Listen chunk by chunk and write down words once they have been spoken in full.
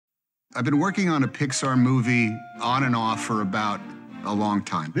I've been working on a Pixar movie on and off for about a long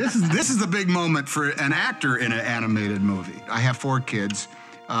time. This is the big moment for an actor in an animated movie. I have 4 kids,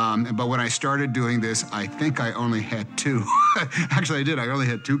 but when I started doing this, I think I only had 2. Actually, I did. I only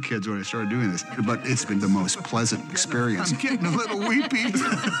had 2 kids when I started doing this, but it's been the most pleasant experience. I'm getting a little weepy.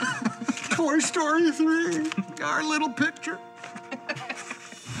 Toy Story 3, our little picture.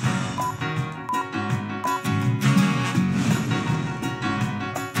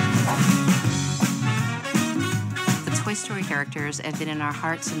 Toy Story characters have been in our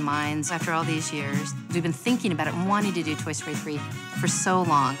hearts and minds after all these years. We've been thinking about it and wanting to do Toy Story 3 for so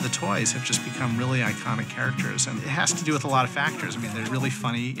long. The toys have just become really iconic characters, and it has to do with a lot of factors. I mean, they're really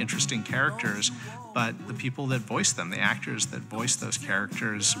funny, interesting characters, but the people that voice them, the actors that voice those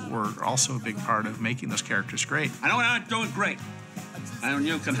characters, were also a big part of making those characters great. I know we're not doing great. And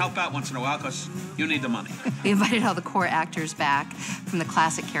you can help out once in a while because you need the money. We invited all the core actors back from the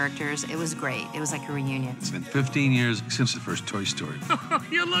classic characters. It was great. It was like a reunion. It's been 15 years since the first Toy Story.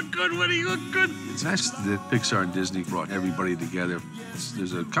 You look good, Woody. You look good. It's nice that Pixar and Disney brought everybody together.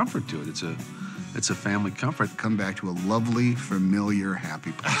 There's a comfort to it. It's a family comfort. Come back to a lovely, familiar,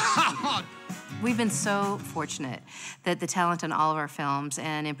 happy place. We've been so fortunate that the talent in all of our films,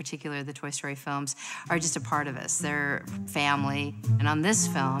 and in particular the Toy Story films, are just a part of us. They're family. And on this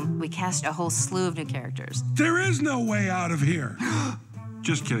film, we cast a whole slew of new characters. There is no way out of here.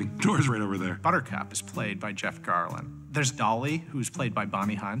 Just kidding. Door's right over there. Buttercup is played by Jeff Garlin. There's Dolly, who's played by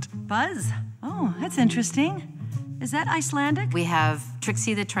Bonnie Hunt. Buzz. Oh, that's interesting. Is that Icelandic? We have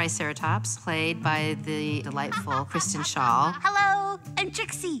Trixie the Triceratops, played by the delightful Kristen Shaw. Hello, I'm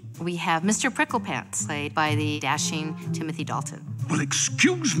Trixie. We have Mr. Pricklepants, played by the dashing Timothy Dalton. Well,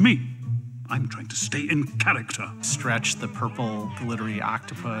 excuse me. I'm trying to stay in character. Stretch the purple glittery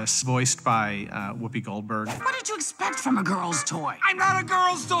octopus, voiced by Whoopi Goldberg. What did you expect from a girl's toy? I'm not a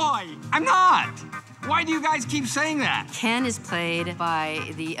girl's toy. I'm not. Why do you guys keep saying that? Ken is played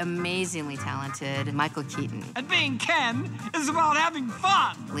by the amazingly talented Michael Keaton. And being Ken is about having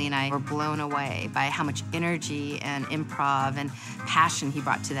fun. Lee and I were blown away by how much energy and improv and passion he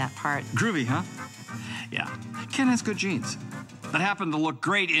brought to that part. Groovy, huh? Yeah. Ken has good genes. That happen to look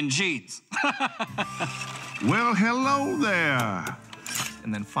great in jeans. Well, hello there.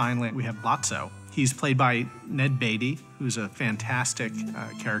 And then finally, we have Lotso. He's played by Ned Beatty, who's a fantastic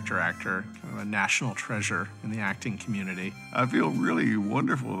character actor, kind of a national treasure in the acting community. I feel really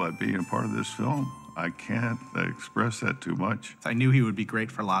wonderful about being a part of this film. I can't express that too much. I knew he would be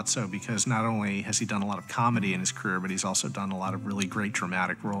great for Lotso because not only has he done a lot of comedy in his career, but he's also done a lot of really great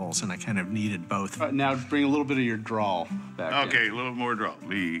dramatic roles, and I kind of needed both. Now bring a little bit of your drawl back. Okay, a little more draw.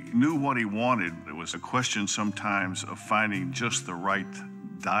 He knew what he wanted. It was a question sometimes of finding just the right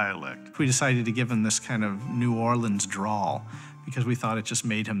dialect. We decided to give him this kind of New Orleans drawl because we thought it just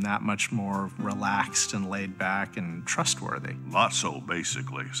made him that much more relaxed and laid back and trustworthy. Lotso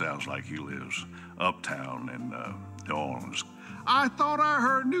basically sounds like he lives uptown in New Orleans. I thought I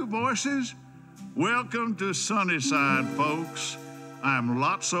heard new voices. Welcome to Sunnyside, folks. I'm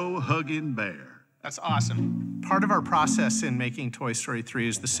Lotso Hugging Bear. That's awesome. Part of our process in making Toy Story 3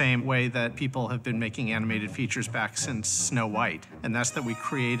 is the same way that people have been making animated features back since Snow White, and that's that we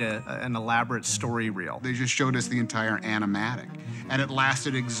create an elaborate story reel. They just showed us the entire animatic, and it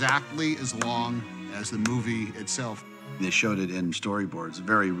lasted exactly as long as the movie itself. They showed it in storyboards,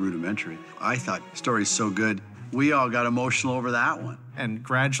 very rudimentary. I thought the story's so good, we all got emotional over that one. And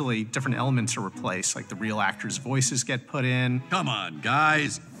gradually, different elements are replaced, like the real actors' voices get put in. Come on,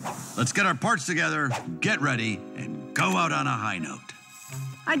 guys. Let's get our parts together, get ready, and go out on a high note.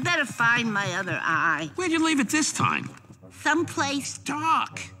 I'd better find my other eye. Where'd you leave it this time? Someplace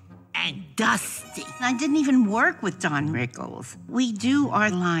dark and dusty. I didn't even work with Don Rickles. We do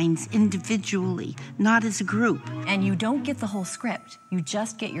our lines individually, not as a group. And you don't get the whole script. You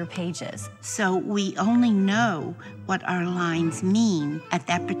just get your pages. So we only know what our lines mean at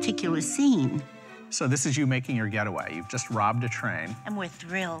that particular scene. So this is you making your getaway. You've just robbed a train. And we're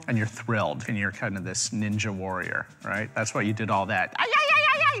thrilled. And you're thrilled. And you're kind of this ninja warrior, right? That's why you did all that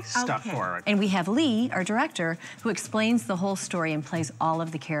stuff for it. And we have Lee, our director, who explains the whole story and plays all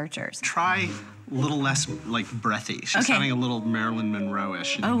of the characters. Try a little less, like, breathy. She's sounding a little Marilyn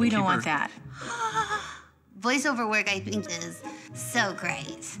Monroe-ish. Oh, we don't want that. Voiceover work, I think, is so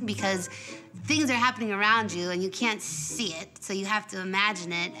great because things are happening around you and you can't see it, so you have to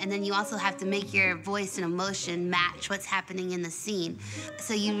imagine it, and then you also have to make your voice and emotion match what's happening in the scene.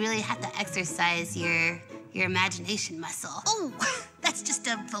 So you really have to exercise your imagination muscle. Oh, that's just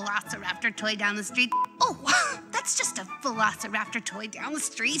a velociraptor toy down the street. Oh, that's just a velociraptor toy down the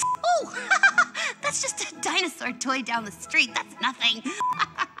street. Oh, that's just a dinosaur toy down the street. That's nothing.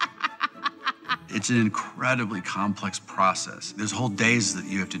 It's an incredibly complex process. There's whole days that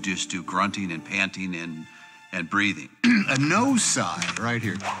you have to just do grunting and panting and breathing. A nose side right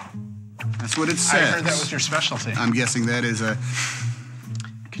here. That's what it says. I heard that was your specialty. I'm guessing that is a...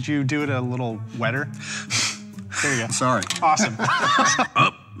 Could you do it a little wetter? There you go. Sorry. Awesome.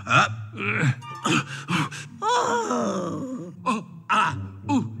 Up.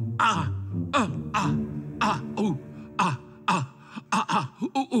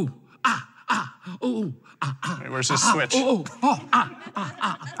 Where's this switch?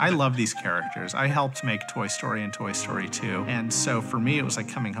 I love these characters. I helped make Toy Story and Toy Story 2. And so for me, it was like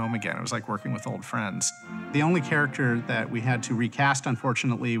coming home again. It was like working with old friends. The only character that we had to recast,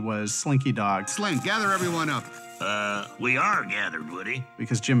 unfortunately, was Slinky Dog. Slink, gather everyone up. We are gathered, Woody.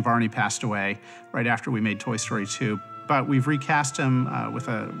 Because Jim Varney passed away right after we made Toy Story 2. But we've recast him with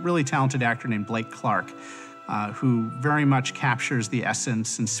a really talented actor named Blake Clark, who very much captures the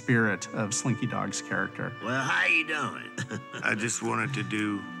essence and spirit of Slinky Dog's character. Well, how you doing? I just wanted to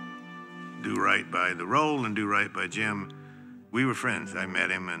do right by the role and do right by Jim. We were friends. I met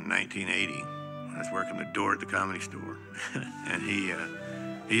him in 1980. I was working the door at the Comedy Store. And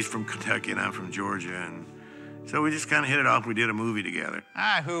he's from Kentucky and I'm from Georgia. And so we just kind of hit it off. We did a movie together.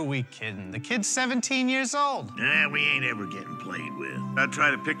 Who are we kidding? The kid's 17 years old. Yeah, we ain't ever getting played with. I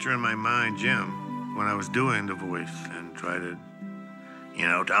tried to picture in my mind Jim when I was doing the voice and try to... You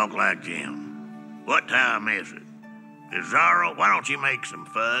know, talk like Jim. What time is it? Zorro, why don't you make some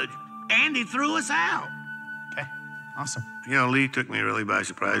fudge? Andy threw us out. Okay, awesome. You know, Lee took me really by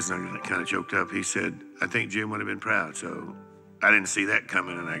surprise and I kind of choked up. He said, I think Jim would have been proud, so I didn't see that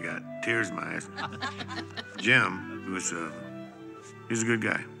coming and I got tears in my eyes. Jim he's a good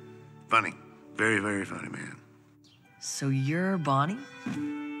guy. Funny. Very, very funny man. So you're Bonnie?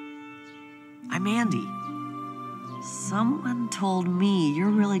 I'm Andy. Someone told me you're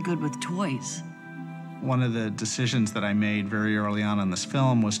really good with toys. One of the decisions that I made very early on in this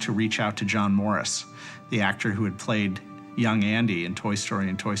film was to reach out to John Morris, the actor who had played young Andy in Toy Story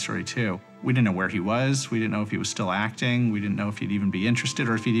and Toy Story 2. We didn't know where he was. We didn't know if he was still acting. We didn't know if he'd even be interested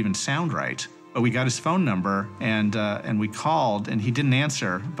or if he'd even sound right. But we got his phone number and we called and he didn't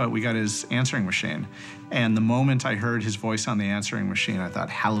answer, but we got his answering machine. And the moment I heard his voice on the answering machine, I thought,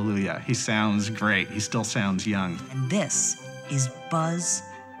 hallelujah, he sounds great. He still sounds young. And this is Buzz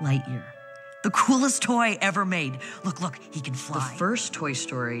Lightyear, the coolest toy ever made. Look, he can fly. The first Toy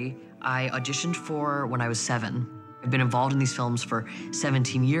Story I auditioned for when I was 7. I've been involved in these films for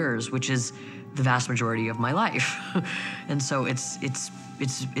 17 years, which is the vast majority of my life. And so it's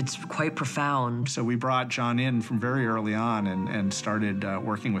quite profound. So we brought John in from very early on and started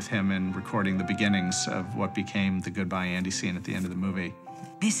working with him and recording the beginnings of what became the Goodbye Andy scene at the end of the movie.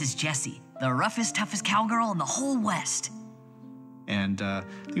 This is Jessie, the roughest, toughest cowgirl in the whole West. And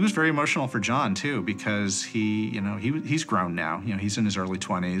it was very emotional for John too, because he's grown now. You know, he's in his early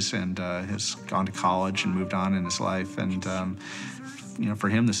 20s and has gone to college and moved on in his life. And for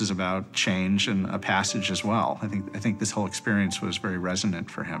him, this is about change and a passage as well. I think this whole experience was very resonant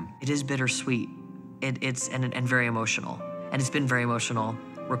for him. It is bittersweet. It's very emotional, and it's been very emotional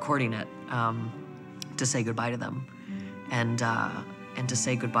recording it to say goodbye to them, and to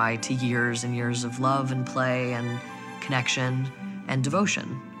say goodbye to years and years of love and play and connection and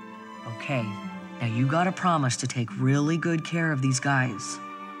devotion. Okay, now you gotta promise to take really good care of these guys.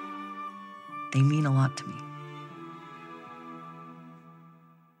 They mean a lot to me.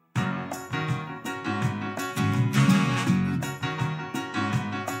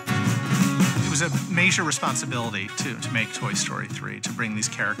 It was a major responsibility to make Toy Story 3, to bring these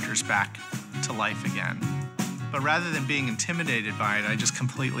characters back to life again. But rather than being intimidated by it, I just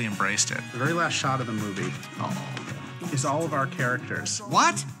completely embraced it. The very last shot of the movie is all of our characters.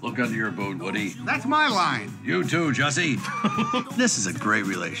 What? Look under your boot, Woody. That's my line. You too, Jesse. This is a great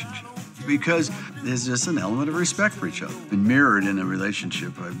relationship because there's just an element of respect for each other. And mirrored in a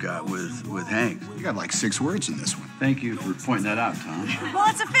relationship I've got with Hank. You got like 6 words in this one. Thank you for pointing that out, Tom. Well,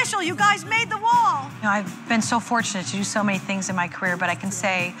 it's official. You guys made the wall. You know, I've been so fortunate to do so many things in my career, but I can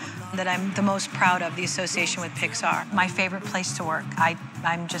say that I'm the most proud of the association with Pixar. My favorite place to work.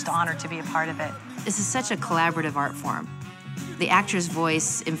 I'm just honored to be a part of it. This is such a collaborative art form. The actor's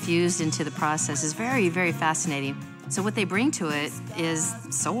voice infused into the process is very, very fascinating. So what they bring to it is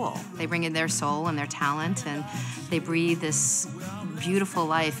soul. They bring in their soul and their talent, and they breathe this beautiful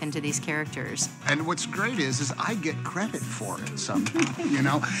life into these characters. And what's great is I get credit for it sometimes,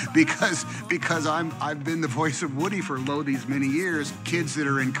 because I've been the voice of Woody for these many years. Kids that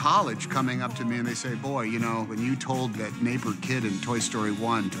are in college coming up to me and they say, boy, when you told that neighbor kid in Toy Story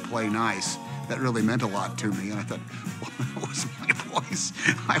 1 to play nice, that really meant a lot to me. And I thought, well, that was my voice.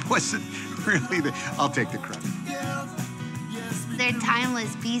 I wasn't really, I'll take the credit. They're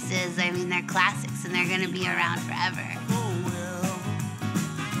timeless pieces. I mean, they're classics, and they're going to be around forever.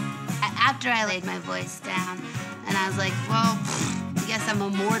 After I laid my voice down, and I was like, well, I guess I'm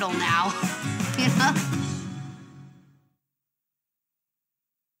immortal now, you know?